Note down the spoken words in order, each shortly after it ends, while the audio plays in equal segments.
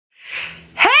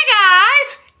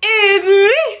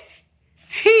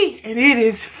and it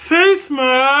is Face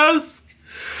Mask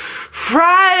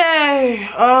Friday.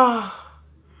 Oh,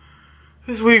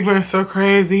 this week been so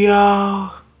crazy,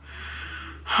 y'all.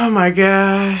 Oh my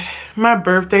god, my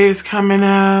birthday is coming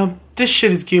up. This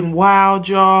shit is getting wild,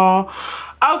 y'all.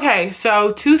 Okay,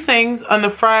 so two things on the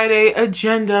Friday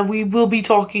agenda we will be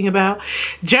talking about.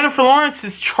 Jennifer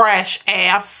Lawrence's trash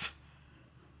ass.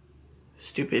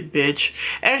 Stupid bitch.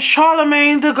 And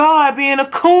Charlemagne the God being a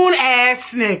coon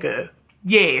ass nigga.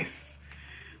 Yes.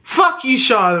 Fuck you,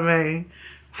 Charlemagne.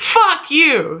 Fuck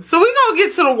you. So we gonna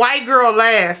get to the white girl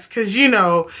last, cause you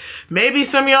know, maybe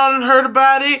some of y'all done heard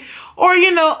about it. Or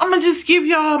you know, I'm gonna just give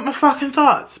y'all my fucking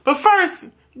thoughts. But first,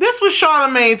 this was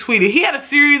Charlemagne tweeted. He had a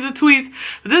series of tweets,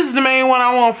 but this is the main one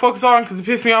I want to focus on because it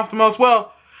pissed me off the most.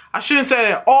 Well, I shouldn't say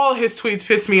that. All of his tweets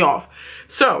pissed me off.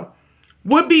 So,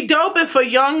 would be dope if a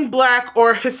young black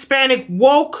or Hispanic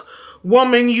woke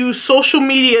woman used social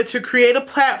media to create a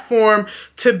platform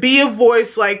to be a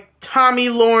voice like Tomi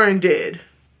Lahren did.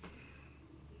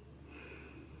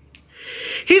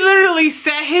 He literally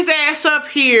sat his ass up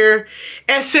here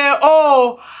and said,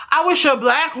 oh, I wish a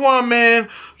black woman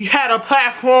had a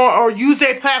platform or used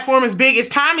a platform as big as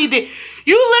Tomi did.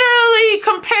 You literally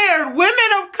compared women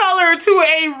of color to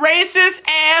a racist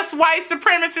ass, white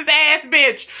supremacist ass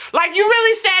bitch. Like, you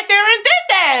really sat there and did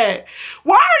that.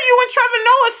 Why are you and Trevor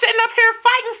Noah sitting up here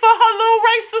fighting for her little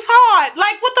racist heart?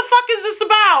 Like, what the fuck is this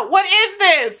about? What is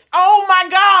this? Oh my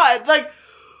god. Like,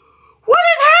 what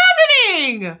is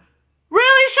happening?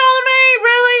 Really, Charlemagne?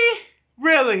 Really?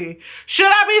 Really?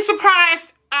 Should I be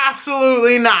surprised?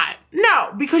 Absolutely not.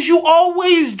 No, because you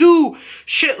always do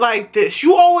shit like this.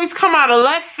 You always come out of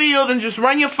left field and just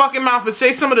run your fucking mouth and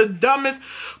say some of the dumbest,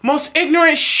 most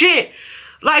ignorant shit.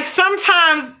 Like,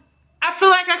 sometimes I feel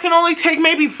like I can only take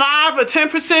maybe 5 or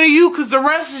 10% of you because the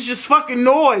rest is just fucking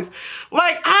noise.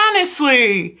 Like,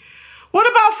 honestly. What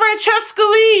about Francesca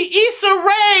Lee, Issa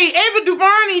Rae, Ava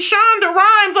DuVernay, Shonda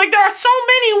Rhimes? Like, there are so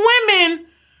many women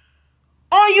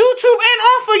on YouTube and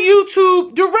off of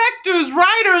YouTube, directors,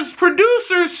 writers,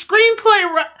 producers,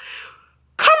 screenplay.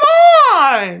 Come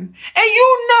on! And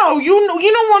you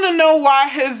don't want to know why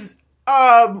his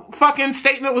fucking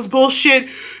statement was bullshit.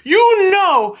 You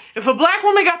know, if a black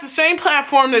woman got the same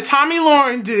platform that Tomi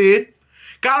Lahren did,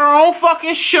 got her own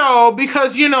fucking show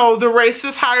because, you know, the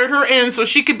racists hired her in so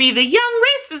she could be the young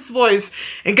racist voice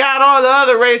and got all the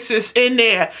other racists in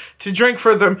there to drink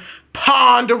for the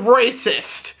pond of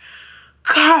racist.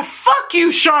 God, fuck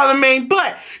you, Charlemagne.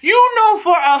 But you know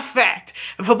for a fact,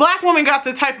 if a black woman got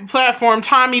the type of platform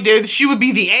Tomi did, she would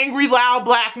be the angry, loud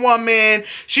black woman.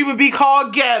 She would be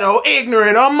called ghetto,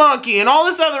 ignorant, a monkey, and all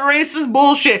this other racist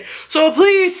bullshit. So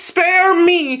please spare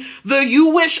me the you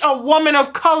wish a woman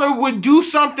of color would do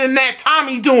something that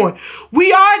Tomi doing.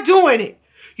 We are doing it.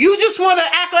 You just want to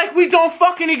act like we don't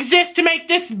fucking exist to make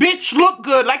this bitch look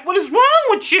good. Like, what is wrong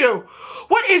with you?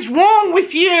 What is wrong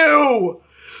with you?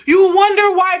 You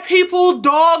wonder why people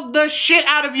dog the shit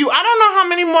out of you. I don't know how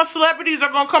many more celebrities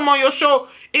are going to come on your show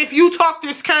if you talk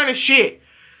this kind of shit.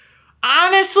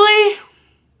 Honestly,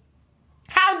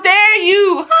 how dare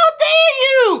you? How dare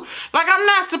you? Like, I'm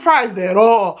not surprised at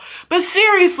all. But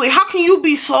seriously, how can you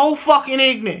be so fucking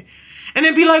ignorant? And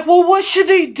then be like, well, what should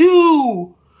they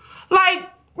do? Like,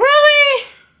 really?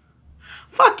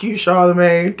 Fuck you,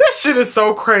 Charlemagne. That shit is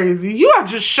so crazy. You are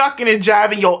just shucking and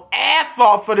jiving your ass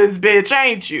off for this bitch,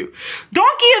 ain't you?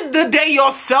 Don't give the day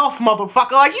yourself,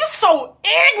 motherfucker. Like, you so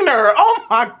ignorant. Oh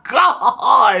my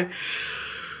god.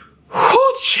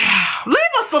 Whoo, child. Leave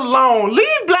us alone.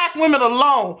 Leave black women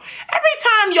alone. Every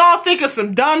time y'all think of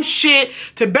some dumb shit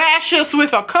to bash us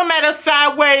with or come at us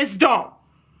sideways, don't.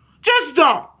 Just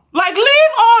don't. Like,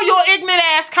 leave all your ignorant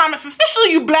ass comments,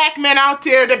 especially you black men out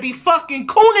there that be fucking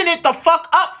cooning it the fuck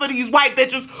up for these white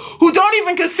bitches who don't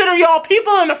even consider y'all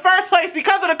people in the first place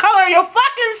because of the color of your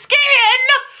fucking skin.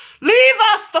 Leave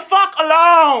us the fuck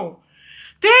alone.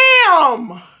 Damn.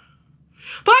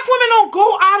 Black women don't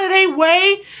go out of their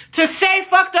way to say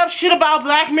fucked up shit about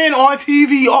black men on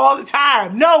TV all the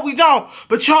time. No, we don't.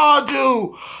 But y'all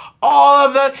do all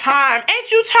of the time. Ain't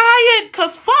you tired?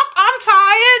 Cause fuck, I'm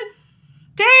tired.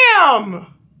 Damn.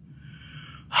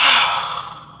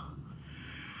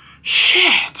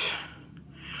 Shit.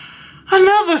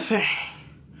 Another thing.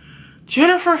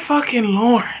 Jennifer fucking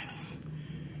Lawrence.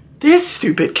 This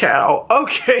stupid cow.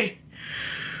 Okay.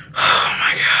 Oh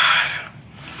my god.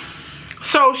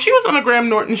 So she was on the Graham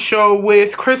Norton show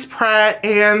with Chris Pratt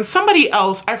and somebody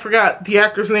else. I forgot the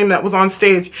actor's name that was on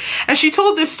stage. And she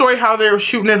told this story how they were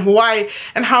shooting in Hawaii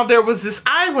and how there was this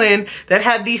island that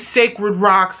had these sacred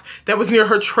rocks that was near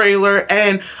her trailer.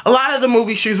 And a lot of the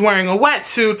movie she was wearing a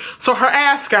wetsuit, so her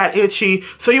ass got itchy.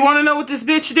 So you want to know what this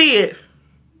bitch did?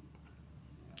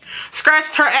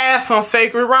 Scratched her ass on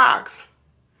sacred rocks.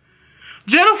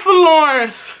 Jennifer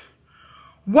Lawrence,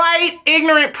 white,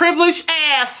 ignorant, privileged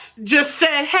ass, just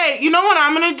said, hey, you know what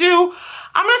I'm gonna do?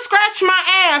 I'm gonna scratch my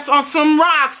ass on some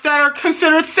rocks that are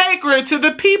considered sacred to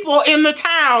the people in the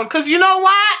town. Cause you know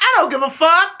why? I don't give a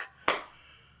fuck.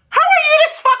 How are you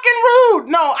this fucking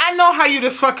rude? No, I know how you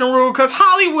this fucking rude, cause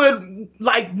Hollywood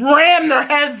like ram their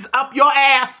heads up your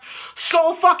ass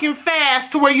so fucking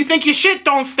fast to where you think your shit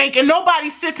don't stink and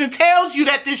nobody sits and tells you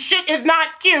that this shit is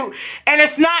not cute and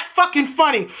it's not fucking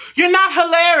funny. You're not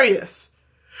hilarious.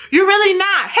 You're really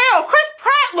not. Hell, Chris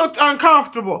Pratt looked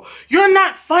uncomfortable. You're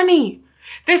not funny.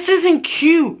 This isn't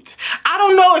cute. I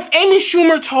don't know if Amy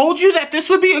Schumer told you that this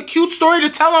would be a cute story to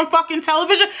tell on fucking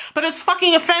television, but it's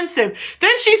fucking offensive.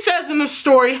 Then she says in the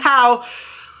story how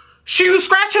she was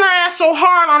scratching her ass so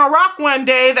hard on a rock one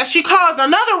day that she caused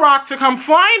another rock to come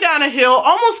flying down a hill,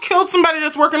 almost killed somebody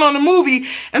that's working on the movie,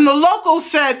 and the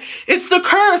locals said, it's the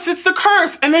curse, it's the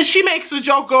curse. And then she makes a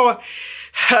joke going,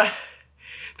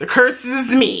 the curse is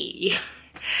me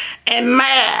and my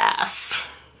ass.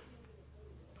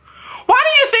 Why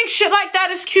do you think shit like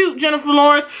that is cute, Jennifer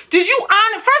Lawrence? Did you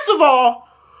first of all,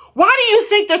 why do you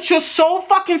think that you're so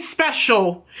fucking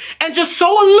special and just so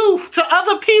aloof to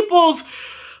other people's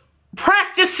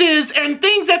practices and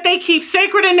things that they keep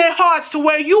sacred in their hearts to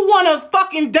where you want to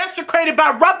fucking desecrate it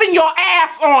by rubbing your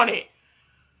ass on it?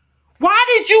 Why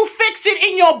did you fix it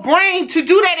in your brain to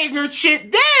do that ignorant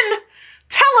shit? Then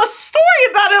tell a story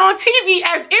about it on TV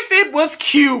as if it was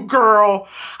cute, girl.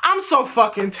 I'm so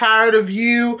fucking tired of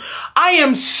you. I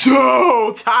am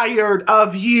so tired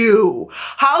of you.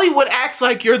 Hollywood acts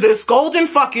like you're this golden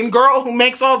fucking girl who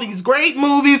makes all these great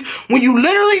movies when you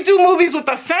literally do movies with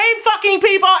the same fucking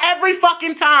people every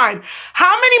fucking time.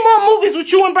 How many more movies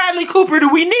with you and Bradley Cooper do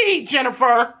we need,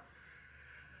 Jennifer?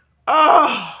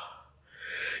 Ugh.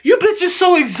 You bitch is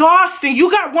so exhausting. You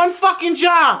got one fucking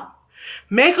job.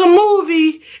 Make a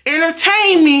movie,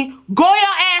 entertain me, go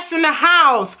your ass in the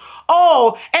house.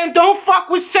 Oh, and don't fuck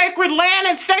with sacred land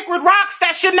and sacred rocks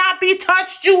that should not be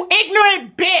touched, you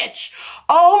ignorant bitch.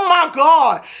 Oh my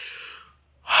God.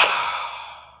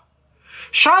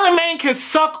 Charlemagne can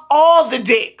suck all the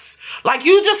dicks. Like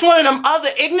you just one of them other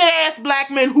ignorant ass black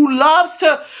men who loves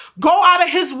to go out of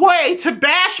his way to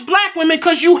bash black women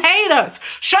because you hate us.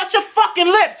 Shut your fucking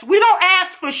lips. We don't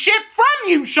ask for shit from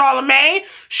you, Charlemagne.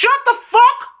 Shut the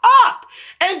fuck up.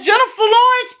 And Jennifer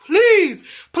Lawrence, please,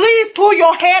 please pull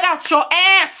your head out your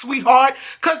ass, sweetheart,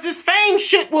 because this fame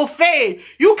shit will fade.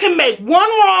 You can make one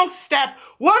wrong step,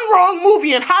 one wrong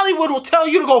movie, and Hollywood will tell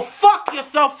you to go fuck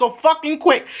yourself so fucking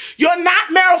quick. You're not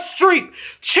Meryl Streep.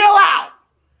 Chill out.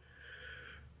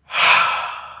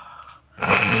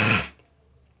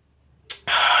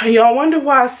 Y'all wonder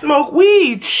why I smoke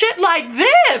weed. Shit like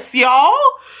this, y'all.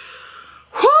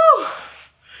 Whew.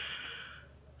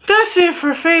 That's it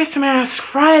for Face Mask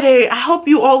Friday. I hope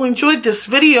you all enjoyed this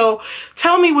video.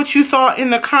 Tell me what you thought in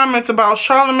the comments about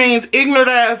Charlemagne's ignorant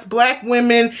ass black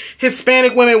women,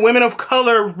 Hispanic women, women of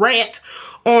color rant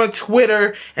on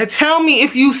Twitter. And tell me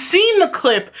if you've seen the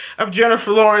clip of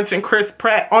Jennifer Lawrence and Chris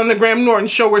Pratt on the Graham Norton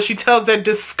show where she tells that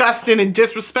disgusting and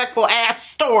disrespectful ass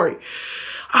story.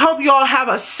 I hope you all have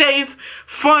a safe,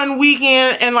 fun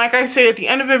weekend. And like I say at the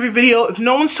end of every video, if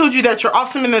no one's told you that you're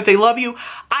awesome and that they love you,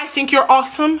 I think you're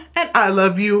awesome and I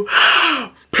love you.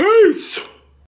 Peace.